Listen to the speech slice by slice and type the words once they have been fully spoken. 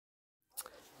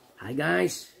Hi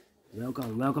guys,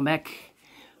 welcome back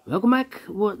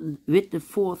with the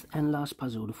fourth and last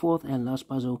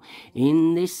puzzle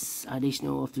in this edition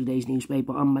of today's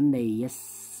newspaper on Monday.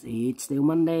 Yes, it's still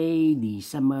Monday,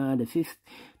 December the 5th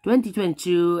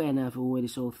 2022, and I've already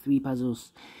solved 3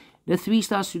 puzzles: the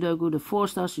 3-star Sudoku, the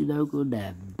 4-star Sudoku,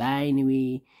 the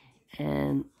binary,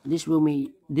 and this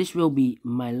will be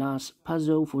my last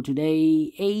puzzle for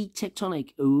today, a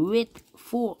tectonic with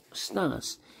 4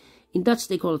 stars. In Dutch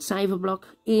they call it cyberblock,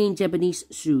 in Japanese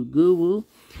Suguru,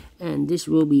 and this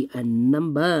will be a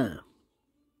number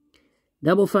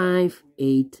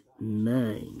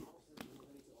 5589.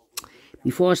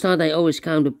 Before I start, I always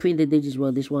count the printed digits.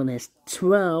 Well, this one has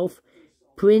 12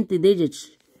 printed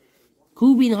digits.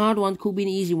 Could be a hard one, could be an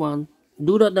easy one.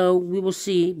 Do not know, we will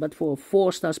see. But for a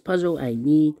 4-star puzzle, I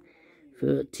need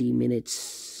 30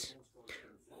 minutes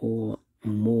or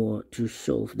more to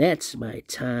solve. That's my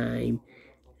time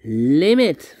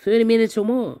limit, 30 minutes or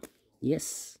more.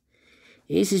 Yes,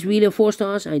 is this really a 4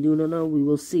 stars? I do not know, we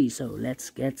will see. So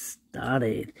let's get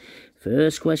started.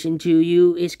 First question to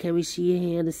you is, can we see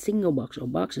here the single box or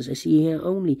boxes? I see here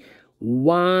only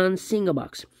one single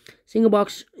box. Single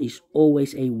box is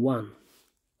always a 1.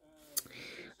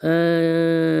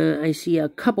 I see a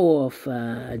couple of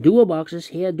dual boxes.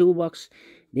 Here dual box,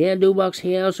 there dual box,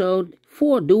 here also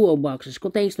 4 dual boxes.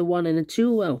 Contains the 1 and the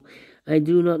 2. Well, I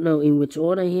do not know in which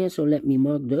order here, so let me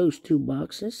mark those 2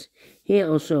 boxes. Here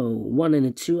also 1 and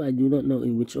a 2, I do not know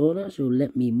in which order, so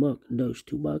let me mark those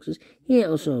 2 boxes. Here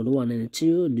also the 1 and the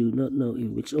 2, do not know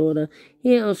in which order.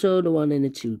 Here also the 1 and the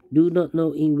 2, do not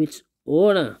know in which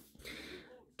order.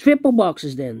 Triple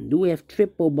boxes then. Do we have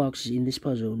triple boxes in this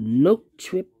puzzle? No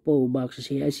triple boxes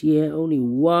here. I see here only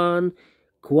 1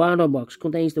 quarter box.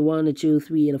 Contains the 1, the 2,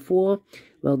 3, and the 4.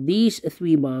 Well, these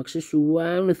 3 boxes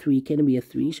surround the 3 can be a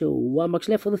 3. So 1 box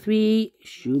left for the 3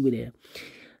 should be there.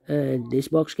 This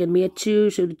box can be a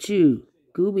 2. So the 2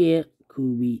 could be here,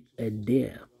 could be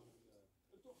there.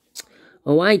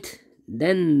 Alright.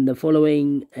 Then the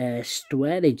following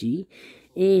strategy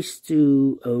is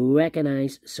to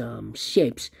recognize some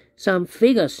shapes, some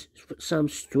figures, some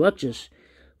structures.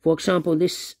 For example,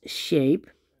 this shape.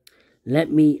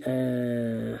 Let me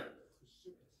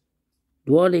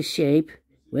draw this shape.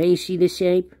 When you see this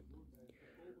shape,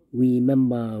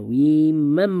 remember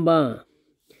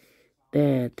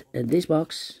that this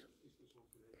box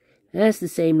has the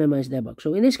same number as that box.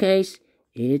 So in this case,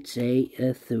 it's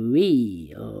a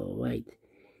 3. Alright.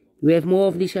 Do we have more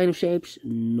of these kind of shapes?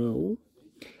 No.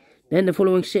 Then the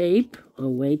following shape. Oh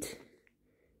wait.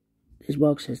 This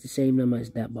box has the same number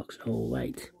as that box.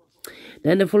 Alright.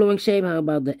 Then the following shape, how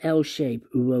about the L shape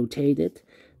rotated?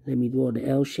 Let me draw the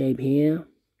L shape here.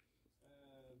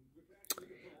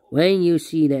 When you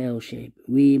see the L shape,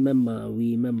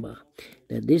 remember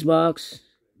that this box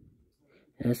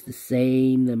has the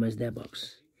same number as that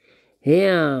box.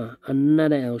 Here,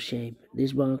 another L shape.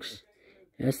 This box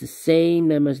has the same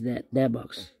number as that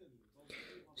box.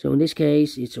 So in this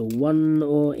case, it's a 1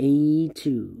 or a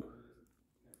 2.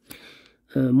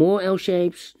 More L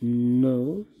shapes?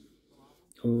 No.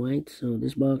 Alright, so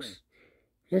this box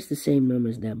has the same number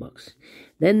as that box.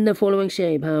 Then the following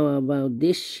shape, how about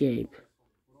this shape?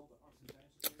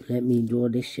 Let me draw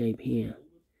this shape here.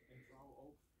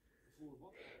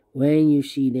 When you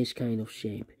see this kind of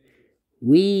shape,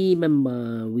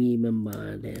 remember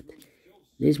that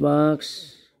this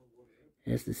box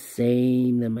has the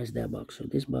same number as that box. So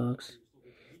this box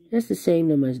has the same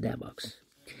number as that box.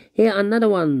 Here another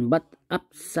one, but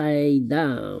upside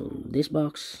down. This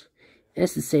box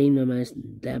has the same number as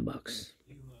that box.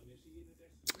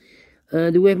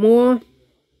 Do we have more?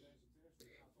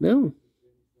 No.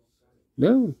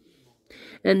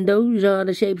 And those are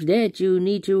the shapes that you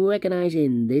need to recognize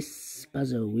in this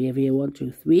puzzle. We have here 1,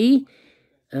 2, 3,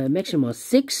 maximum of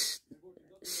 6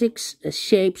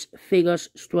 shapes, figures,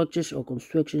 structures, or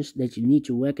constructions that you need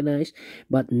to recognize,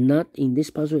 but not in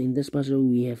this puzzle. In this puzzle,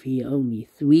 we have here only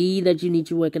 3 that you need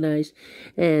to recognize,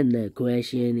 and the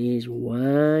question is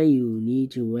why you need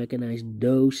to recognize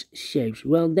those shapes.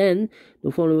 Well, then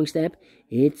the following step,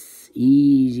 it's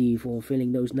easy for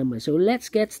filling those numbers. So let's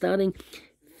get starting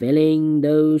filling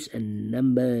those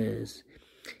numbers.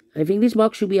 I think this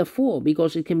box should be a 4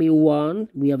 because it can be 1.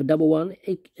 We have a double 1.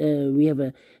 We have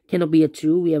a cannot be a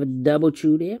 2. We have a double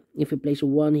 2 there. If we place a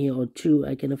 1 here or 2,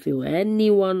 I cannot fill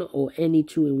any 1 or any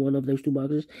 2 in one of those 2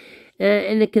 boxes.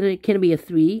 And it can be a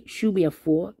 3. Should be a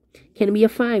 4. Can be a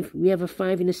 5. We have a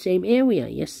 5 in the same area.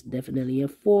 Yes, definitely a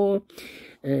 4.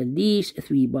 These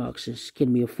 3 boxes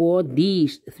can be a 4.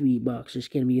 These 3 boxes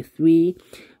can be a 3.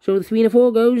 So the 3 and the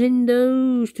 4 goes in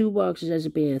those 2 boxes as a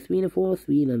pair. 3 and a 4,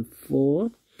 3 and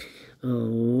 4.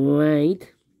 Alright.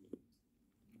 Alright.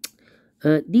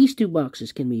 These two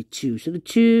boxes can be 2. So the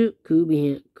 2 could be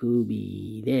here, could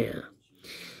be there.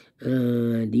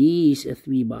 These are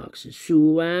 3 boxes.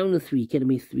 Surround the 3 can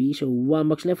be 3. So 1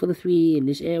 box left for the 3 in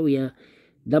this area.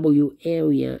 W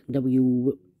area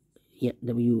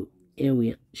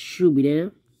should be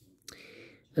there.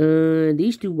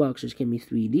 These 2 boxes can be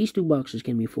 3. These 2 boxes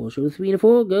can be 4. So the 3 and the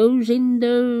 4 goes in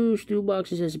those 2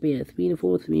 boxes as a pair. 3 and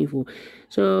 4, 3 and 4.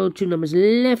 So 2 numbers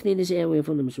left in this area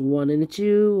for numbers 1 and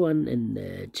 2, 1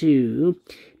 and 2.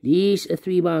 These are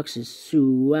 3 boxes.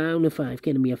 Surround the 5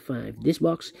 can be a 5. This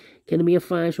box can be a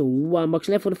 5. So 1 box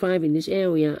left for the 5 in this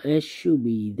area should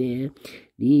be there.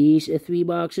 These are 3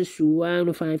 boxes. Surround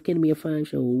the 5 can be a 5.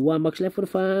 So 1 box left for the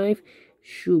 5.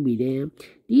 Should be there.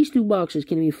 These 2 boxes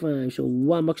can be 5, so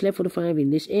 1 box left for the 5 in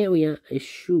this area. It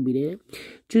should be there.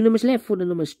 2 numbers left for the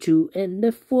numbers 2 and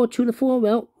the 4. 2 and the 4.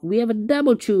 Well, we have a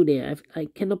double 2 there. I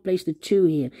cannot place the 2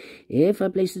 here. If I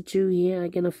place the 2 here, I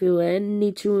cannot fill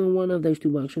any 2 in one of those 2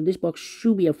 boxes. So this box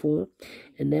should be a 4,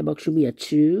 and that box should be a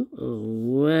 2.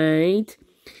 Alright.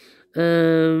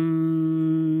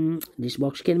 This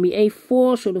box can be a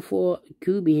 4, so the 4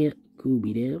 could be here, could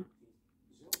be there.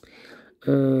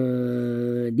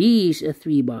 These are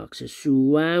 3 boxes.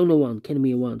 Surround the 1 can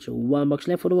be a 1. So 1 box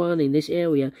left for the 1 in this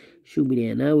area should be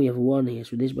there. Now we have a 1 here.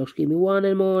 So this box can be 1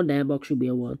 and more. That box should be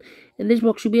a 1. And this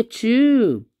box should be a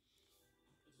 2.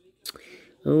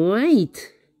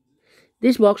 Alright.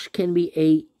 This box can be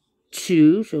a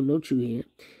 2. So no 2 here.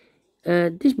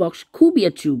 This box could be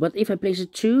a 2. But if I place a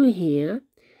 2 here,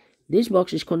 this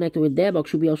box is connected with that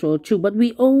box. Should be also a 2. But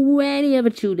we already have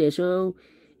a 2 there. So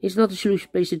it's not a solution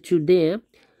to place the 2 there.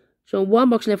 So 1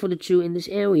 box left for the 2 in this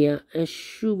area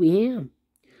should be here.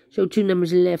 So 2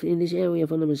 numbers left in this area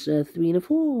for numbers 3 and a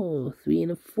 4. 3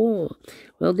 and a 4.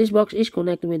 Well, this box is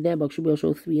connected with that box. Should be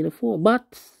also 3 and a 4.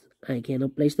 But I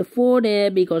cannot place the 4 there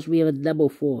because we have a double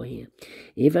 4 here.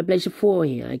 If I place a 4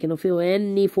 here, I cannot fill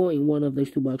any 4 in one of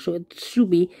those 2 boxes. So it should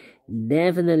be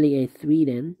definitely a 3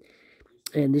 then.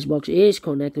 And this box is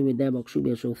connected with that box. Should be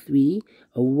also 3.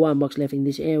 A 1 box left in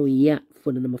this area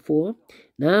for the number 4.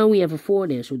 Now we have a 4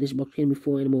 there. So this box can be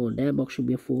 4 anymore. That box should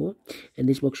be a 4. And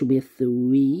this box should be a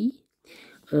 3.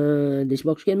 This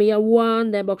box can be a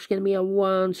 1. That box can be a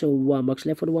 1. So 1 box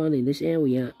left for the 1 in this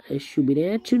area. Should be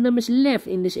there. 2 numbers left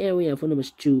in this area for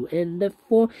numbers 2 and the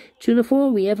 4. 2 and the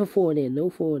 4. We have a 4 there. No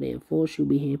 4 there. 4 should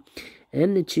be here.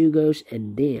 And the 2 goes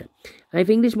and there. I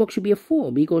think this box should be a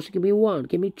 4 because it can be 1,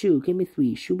 can be 2, can be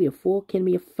 3, should be a 4, can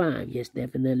be a 5. Yes,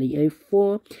 definitely a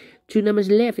 4. 2 numbers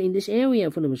left in this area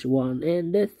for numbers 1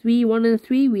 and the 3. 1 and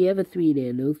 3, we have a 3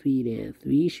 there, no 3 there.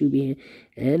 3 should be here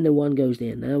and the 1 goes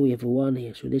there. Now we have a 1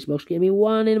 here. So this box can be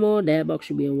 1 anymore. That box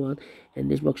should be a 1 and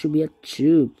this box should be a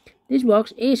 2. This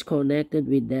box is connected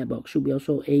with that box. Should be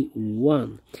also a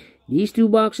 1. These 2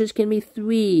 boxes can be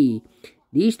 3.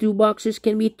 These 2 boxes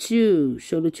can be 2.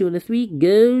 So the 2 and the 3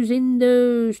 goes in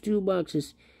those 2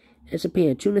 boxes as a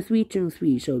pair. 2 and the 3, 2 and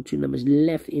 3. So 2 numbers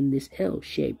left in this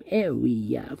L-shaped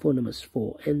area for numbers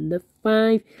 4 and the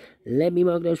 5. Let me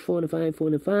mark those 4 and the 5, 4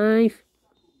 and the 5.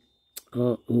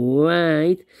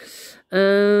 Alright.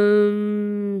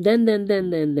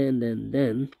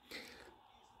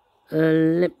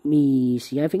 Let me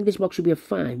see. I think this box should be a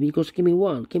 5 because it can be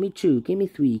 1, can be 2, can be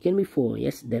 3, can be 4.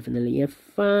 Yes, definitely a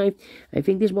 5. I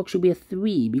think this box should be a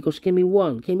 3 because it can be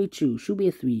 1, can be 2, should be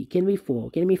a 3, can be 4,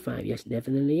 can be 5. Yes,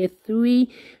 definitely a 3.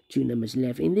 2 numbers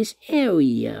left in this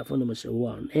area for numbers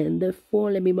 1 and the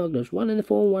 4. Let me mark those 1 and the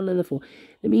 4, 1 and the 4.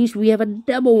 That means we have a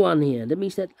double 1 here. That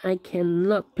means that I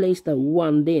cannot place the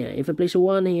 1 there. If I place a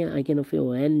 1 here, I cannot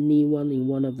fill any 1 in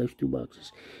one of those 2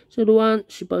 boxes. So the 1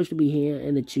 is supposed to be here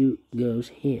and the 2 goes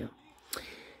here.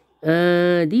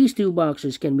 These 2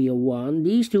 boxes can be a 1.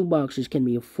 These 2 boxes can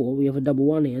be a 4. We have a double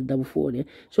 1 here, double 4 there.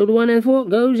 So the 1 and 4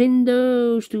 goes in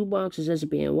those 2 boxes as a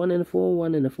pair. 1 and a 4,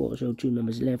 1 and a 4. So 2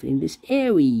 numbers left in this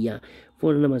area.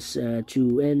 For the numbers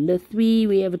 2 and the 3,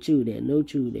 we have a 2 there. No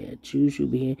 2 there. 2 should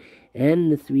be here.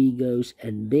 And the 3 goes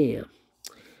and there.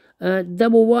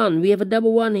 Double 1. We have a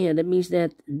double 1 here. That means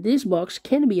that this box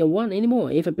can't be a 1 anymore.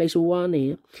 If I place a 1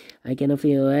 here, I cannot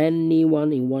fill any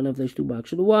 1 in one of those 2 boxes.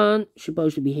 So the 1 is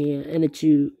supposed to be here and the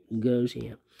 2 goes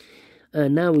here.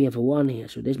 Now we have a 1 here.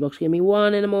 So this box can be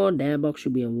 1 anymore. That box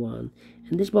should be a 1.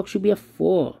 And this box should be a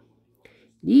 4.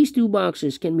 These 2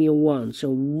 boxes can be a 1. So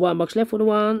 1 box left for the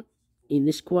 1. In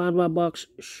this quadra box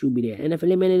should be there. And I've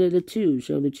eliminated the 2.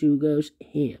 So the 2 goes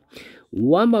here.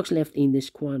 1 box left in this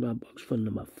quadra box for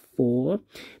number 4.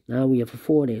 Now we have a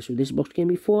 4 there. So this box can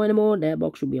be 4 anymore. That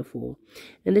box should be a 4.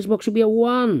 And this box should be a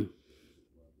 1.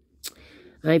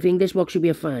 I think this box should be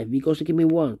a 5 because it can be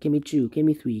 1, can be 2, can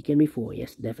be 3, can be 4.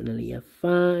 Yes, definitely a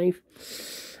 5.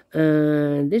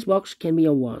 This box can be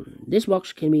a 1. This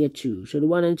box can be a 2. So the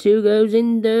 1 and 2 goes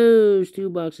in those two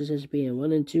boxes as a pair.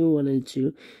 1 and 2, 1 and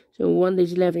 2. So 1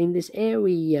 is left in this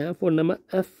area for number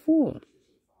 4.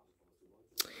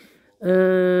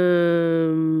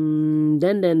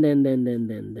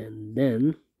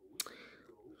 Then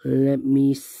let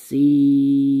me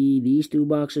see. These two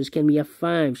boxes can be a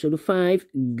 5. So the 5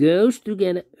 goes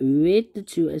together with the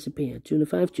 2 as a pair. 2 and a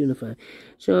 5, 2 and a 5.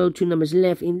 So 2 numbers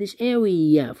left in this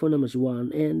area for numbers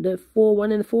 1 and the 4.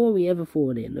 1 and 4, we have a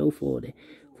 4 there. No 4 there.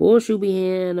 4 should be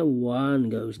here and a 1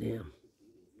 goes there.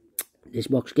 This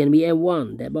box can be a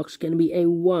 1. That box can be a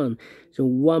 1. So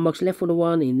 1 box left for the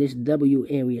 1 in this W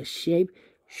area shape.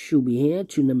 Should be here.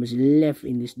 2 numbers left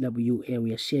in this W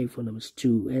area shape for numbers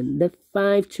 2 and the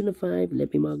 5. 2 and the 5.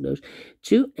 Let me mark those.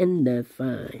 2 and the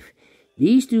 5.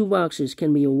 These two boxes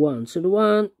can be a 1. So the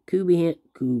 1 could be here,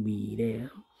 could be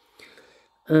there.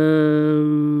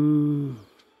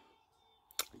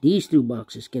 These two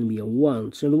boxes can be a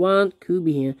 1. So the 1 could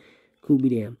be here, could be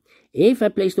there. If I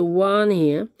place the 1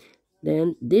 here,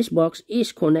 then this box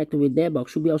is connected with that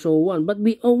box. Should be also a 1. But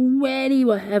we already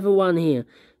will have a 1 here.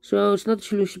 So it's not the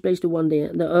solution to place the 1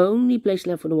 there. The only place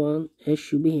left for the 1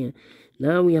 should be here.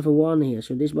 Now we have a 1 here.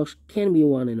 So this box can be a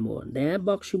 1 anymore. That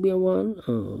box should be a 1.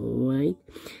 Alright.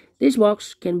 This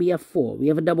box can be a 4. We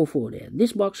have a double 4 there.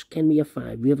 This box can be a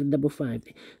 5. We have a double 5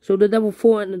 there. So the double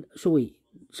 4 and so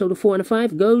the 4 and the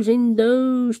 5 goes in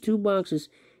those two boxes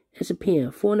as a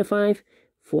pair. 4 and a 5,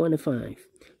 4 and a 5.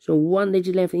 So 1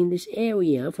 digit left in this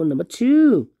area for number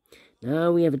 2.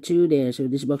 Now we have a 2 there, so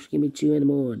this box can be 2 and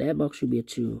more. That box should be a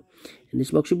 2. And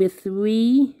this box should be a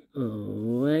 3.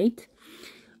 Alright.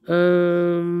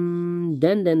 Then.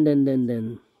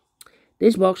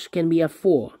 This box can be a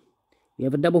 4. We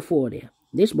have a double 4 there.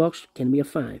 This box can be a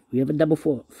 5. We have a double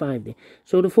 5 there.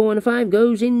 So the 4 and the 5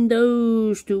 goes in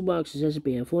those two boxes as a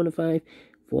pair. 4 and a 5,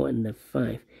 4 and a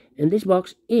 5. And this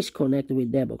box is connected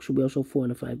with that box. Should be also 4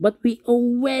 and a 5. But we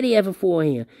already have a 4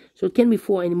 here. So it can't be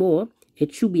 4 anymore.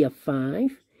 It should be a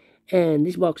 5. And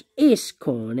this box is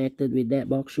connected with that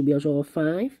box. Should be also a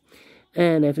 5.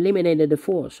 And I've eliminated the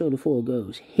 4. So the 4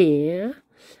 goes here.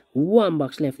 1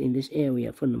 box left in this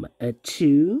area for number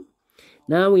 2.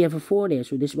 Now we have a 4 there.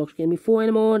 So this box can be 4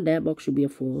 anymore. That box should be a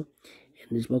 4. And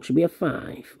this box should be a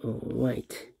 5.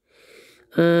 Alright.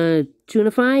 2 and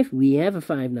a 5. We have a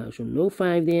 5 now. So no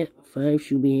 5 there. 5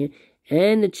 should be here.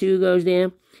 And the 2 goes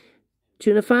there.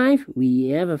 2 and a 5. We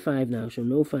have a 5 now. So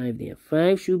no 5 there.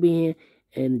 5 should be here.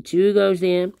 And the 2 goes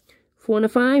there. 4 and a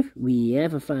 5. We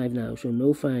have a 5 now. So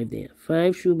no 5 there.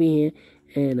 5 should be here.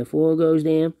 And the 4 goes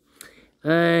there.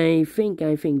 I think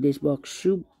this box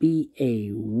should be a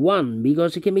 1.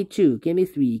 Because it can be 2. Can be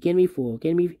 3. Can be 4.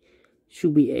 Can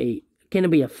it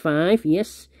be a 5?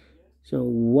 Yes. So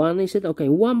 1 is it? Okay,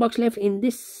 1 box left in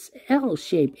this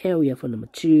L-shaped area for number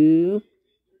 2.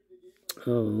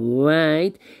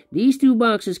 Alright. These two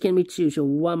boxes can be 2. So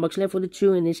 1 box left for the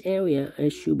 2 in this area.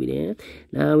 It should be there.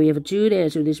 Now we have a 2 there.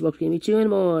 So this box can be 2 and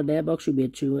more. That box should be a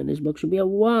 2. And this box should be a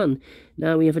 1.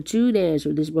 Now we have a 2 there.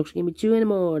 So this box can be 2 and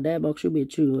more. That box should be a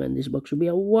 2. And this box should be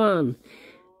a 1.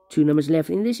 2 numbers left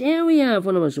in this area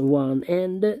for numbers 1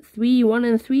 and 3. 1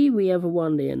 and 3. We have a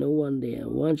 1 there. No 1 there.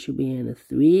 1 should be here. And a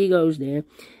 3 goes there.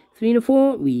 3 and a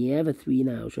 4. We have a 3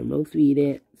 now. So no 3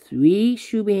 there. 3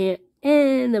 should be here.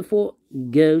 And the 4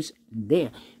 goes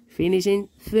there. Finish in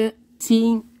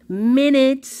 13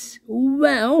 minutes.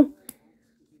 Well,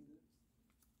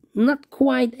 not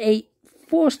quite a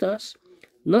 4 stars.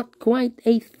 Not quite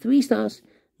a 3 stars.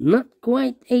 Not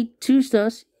quite a 2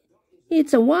 stars.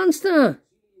 It's a 1 star.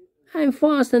 I'm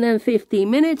faster than 15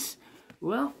 minutes.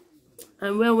 Well,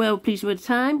 I'm well pleased with the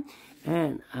time.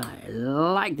 And I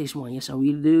like this one. Yes, I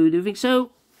really do think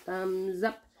so. Thumbs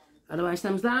up. Otherwise,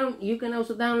 thumbs down. You can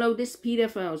also download this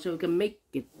PDF file so you can make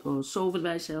it or solve it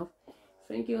by yourself.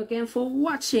 Thank you again for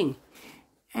watching.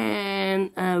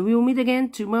 And we will meet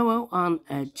again tomorrow on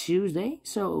Tuesday.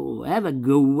 So have a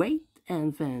great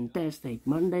and fantastic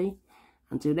Monday.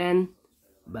 Until then,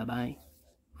 bye-bye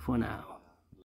for now.